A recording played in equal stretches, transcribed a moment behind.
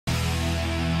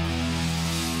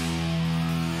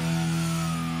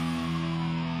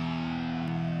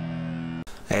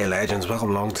Hey legends, welcome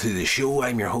along to the show.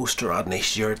 I'm your host Rodney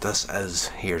Stewart. This is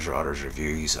Here's Rodder's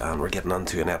Reviews, and we're getting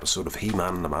into an episode of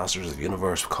He-Man and the Masters of the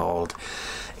Universe called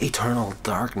Eternal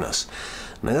Darkness.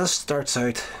 Now this starts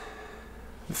out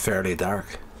fairly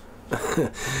dark.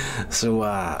 So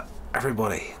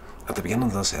everybody at the beginning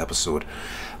of this episode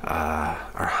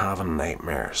are having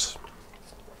nightmares.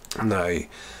 Now it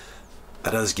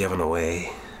is given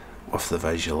away with the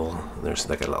visual. There's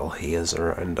like a little haze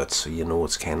around it, so you know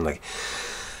it's kind of like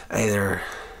either,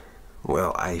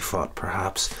 well, I thought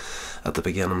perhaps at the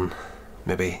beginning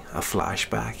maybe a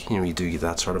flashback. You know, you do get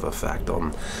that sort of effect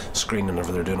on screen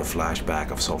whenever they're doing a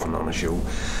flashback of something on a show.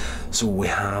 So we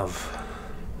have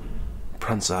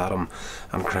Prince Adam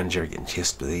and Cringer getting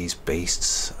chased by these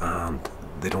beasts, and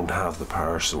they don't have the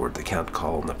power sword. They can't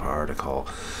call on the power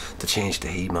to change to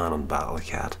He-Man and Battle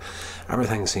Cat.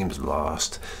 Everything seems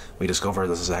lost. We discover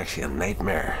this is actually a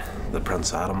nightmare that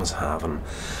Prince Adam is having,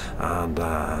 and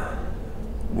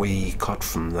we cut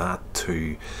from that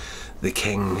to the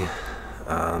King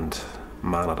and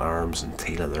Man-at-Arms and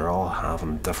Teela. They're all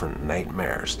having different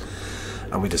nightmares,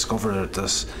 and we discover that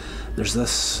there's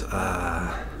this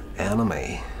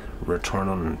enemy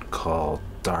returning called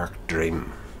Dark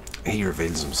Dream. He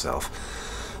reveals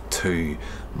himself to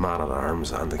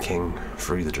Man-at-Arms and the King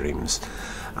through the dreams,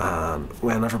 and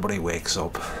when everybody wakes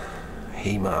up,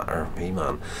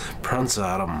 He-Man, Prince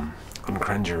Adam and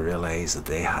Cringer realise that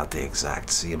they had the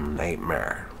exact same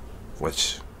nightmare,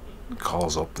 which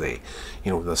calls up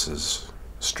this is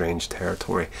strange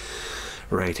territory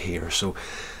right here. So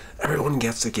everyone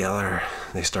gets together,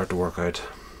 they start to work out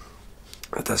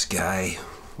that this guy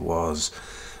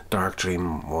Dark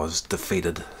Dream was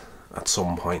defeated at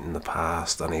some point in the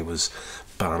past, and he was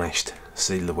banished,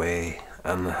 sealed away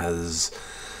in his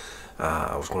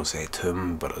I was going to say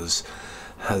tomb, but it was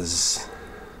his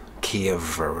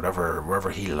cave or whatever, wherever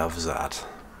he lives at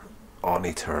on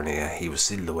Eternia. He was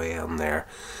sealed away in there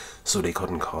so they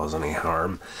couldn't cause any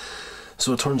harm.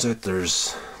 So it turns out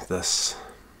there's this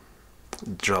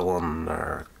drilling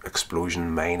or explosion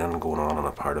mining going on in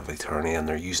a part of Eternia, and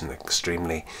they're using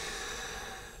extremely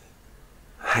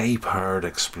high powered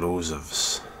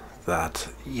explosives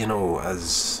that, you know,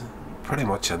 is pretty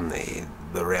much in the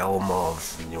realm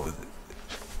of, you know,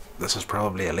 this is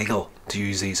probably illegal to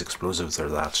use these explosives. They're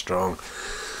that strong.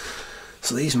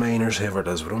 So these miners, whoever it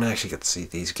is, we don't actually get to see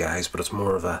these guys, but it's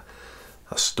more of a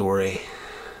story.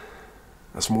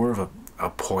 It's more of a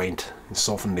point,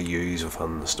 something to use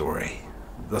within the story.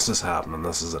 This is happening.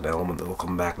 This is an element that will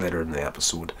come back later in the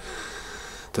episode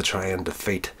to try and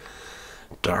defeat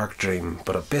Dark Dream.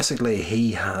 But basically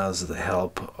he has the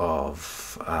help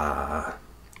of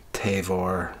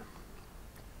Tavor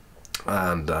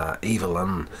and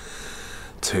Evelyn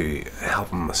to help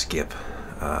him escape.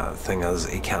 Thing is,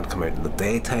 he can't come out in the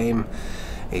daytime.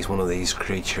 He's one of these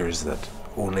creatures that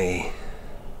only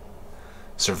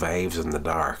survives in the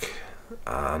dark,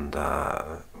 and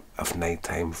if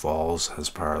nighttime falls,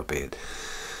 his power will be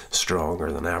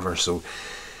stronger than ever. So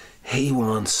he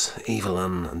wants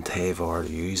Evelyn and Tavor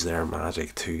to use their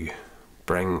magic to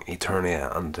bring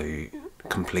Eternia into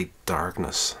complete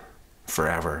darkness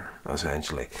forever,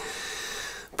 essentially.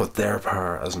 But their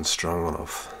power isn't strong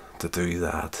enough to do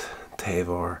that.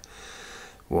 Tavor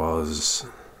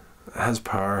his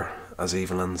power, as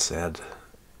Evelyn said,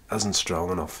 isn't strong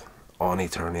enough on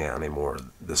Eternia anymore.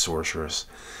 The sorceress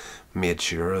made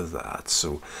sure of that.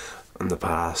 So in the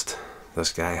past,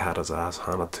 this guy had his ass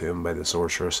handed to him by the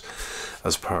sorceress.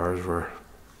 His powers were,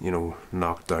 you know,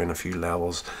 knocked down a few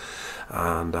levels,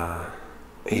 and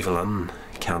Evelyn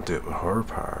can't do it with her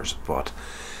powers, but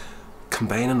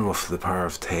combining with the power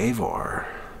of Tavor,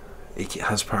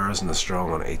 his power isn't as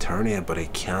strong on Eternia, but he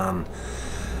can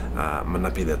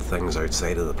manipulate things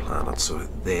outside of the planet. So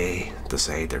they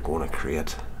decide they're going to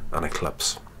create an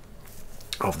eclipse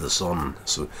of the sun.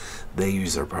 So they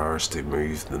use their powers to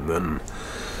move the moon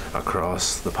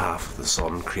across the path of the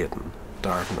sun, creating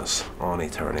darkness on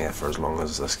Eternia for as long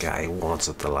as this guy wants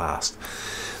it to last.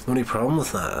 The only problem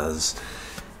with that is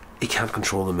he can't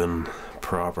control the moon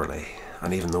properly,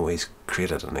 and even though he's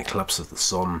created an eclipse of the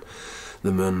sun,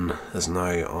 the moon is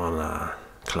now on a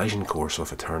collision course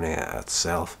with Eternia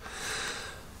itself.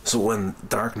 So when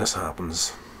darkness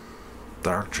happens,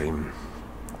 Dark Dream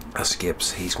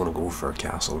escapes. He's going to go for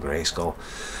Castle Grayskull.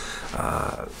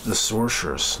 The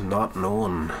sorceress, not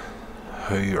knowing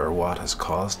who or what has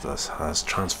caused this, has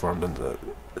transformed into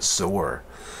Zor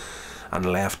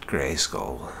and left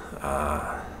Grayskull.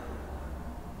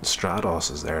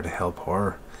 Stratos is there to help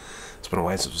her. It's been a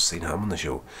while since we've seen him on the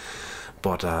show,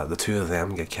 but the two of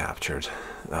them get captured.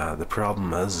 The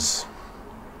problem is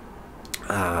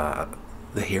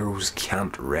the heroes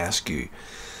can't rescue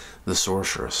the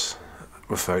sorceress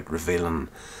without revealing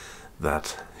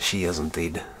that she is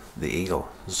indeed the eagle,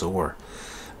 Zor.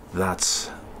 That's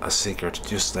a secret,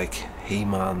 just like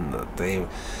He-Man, that they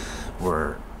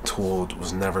were told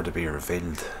was never to be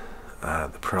revealed.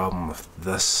 The problem with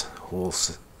this whole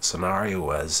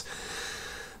scenario is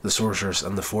the sorceress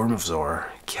in the form of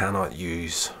Zor cannot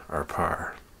use her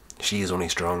power. She is only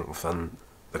strong within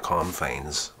the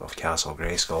confines of Castle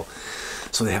Grayskull,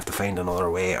 so they have to find another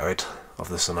way out of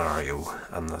the scenario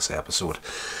in this episode,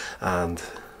 and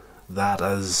that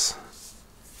is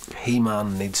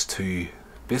He-Man needs to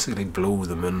basically blow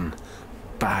the moon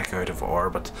back out of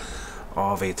orbit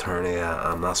of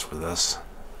Eternia, and that's where this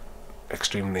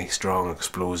extremely strong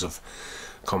explosive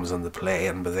comes into play.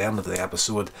 And by the end of the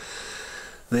episode,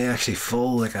 they actually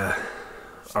fall like a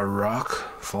rock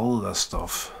full of this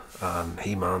stuff, and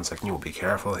He-Man's like, be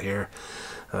careful here,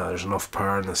 there's enough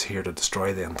power in this here to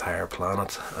destroy the entire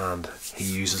planet, and he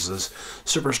uses his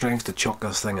super strength to chuck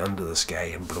this thing into the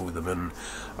sky and blow the moon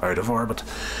out of orbit,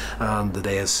 and the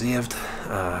day is saved.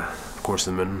 Of course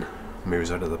the moon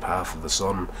moves out of the path of the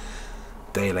sun,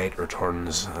 daylight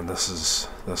returns, and this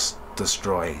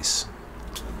destroys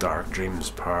Dark Dream's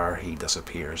power. He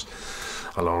disappears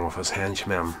along with his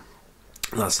henchmen.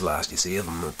 That's the last you see of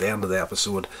him. At the end of the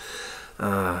episode,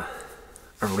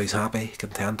 everybody's happy,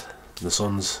 content, the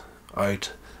sun's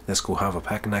out, let's go have a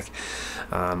picnic,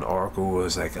 and Orko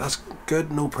is like, that's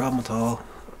good, no problem at all,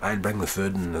 I'll bring the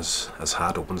food, and his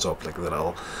hat opens up like the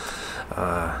little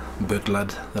boot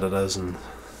lid that it is, and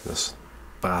this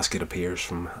basket appears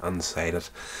from inside it,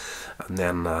 and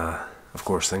then of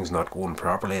course things not going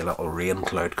properly, a little rain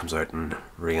cloud comes out and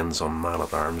rains on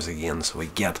Man-at-Arms again. So we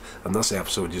get, in this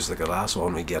episode, just like the last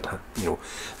one, we get,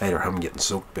 either him getting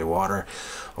soaked by water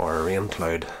or a rain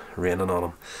cloud raining on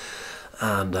him.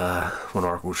 And when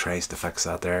Orko tries to fix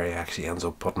that there, he actually ends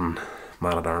up putting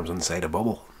Man-at-Arms inside a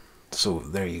bubble. So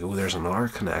there you go, there's another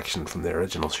connection from the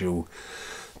original show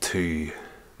to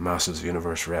Masters of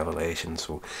Universe Revelation.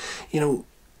 So,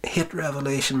 hate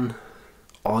Revelation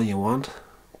all you want,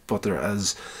 but there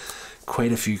is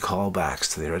quite a few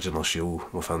callbacks to the original show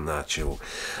within that show,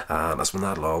 and it's been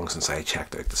that long since I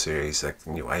checked out the series, like,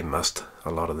 I missed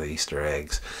a lot of the Easter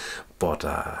eggs. But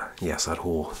yes, that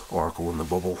whole Orko and the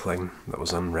bubble thing that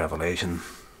was in Revelation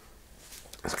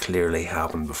has clearly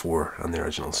happened before in the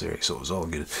original series, so it was all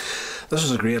good. This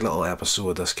was a great little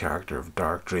episode. This character of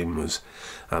Dark Dream was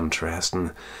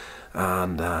interesting,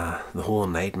 and the whole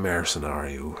nightmare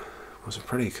scenario was a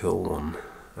pretty cool one.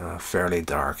 Fairly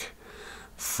dark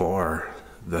for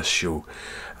this show,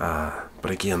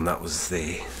 but again, that was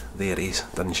the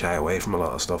 80s, didn't shy away from a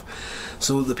lot of stuff.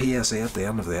 So the PSA at the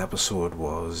end of the episode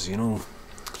was,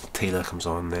 Teela comes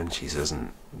on, then she says,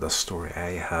 in this story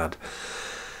I had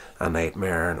a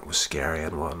nightmare and it was scary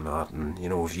and whatnot, and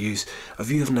if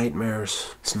you have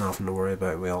nightmares, it's nothing to worry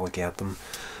about, we all get them.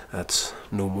 It's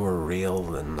no more real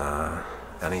than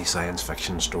any science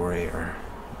fiction story or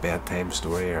bedtime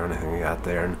story or anything like that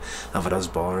there, and if it is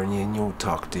bothering you,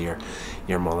 talk to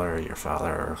your mother or your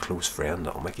father or a close friend,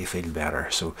 that'll make you feel better.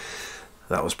 So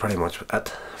that was pretty much it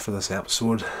for this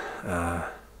episode.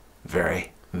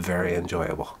 Very, very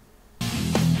enjoyable.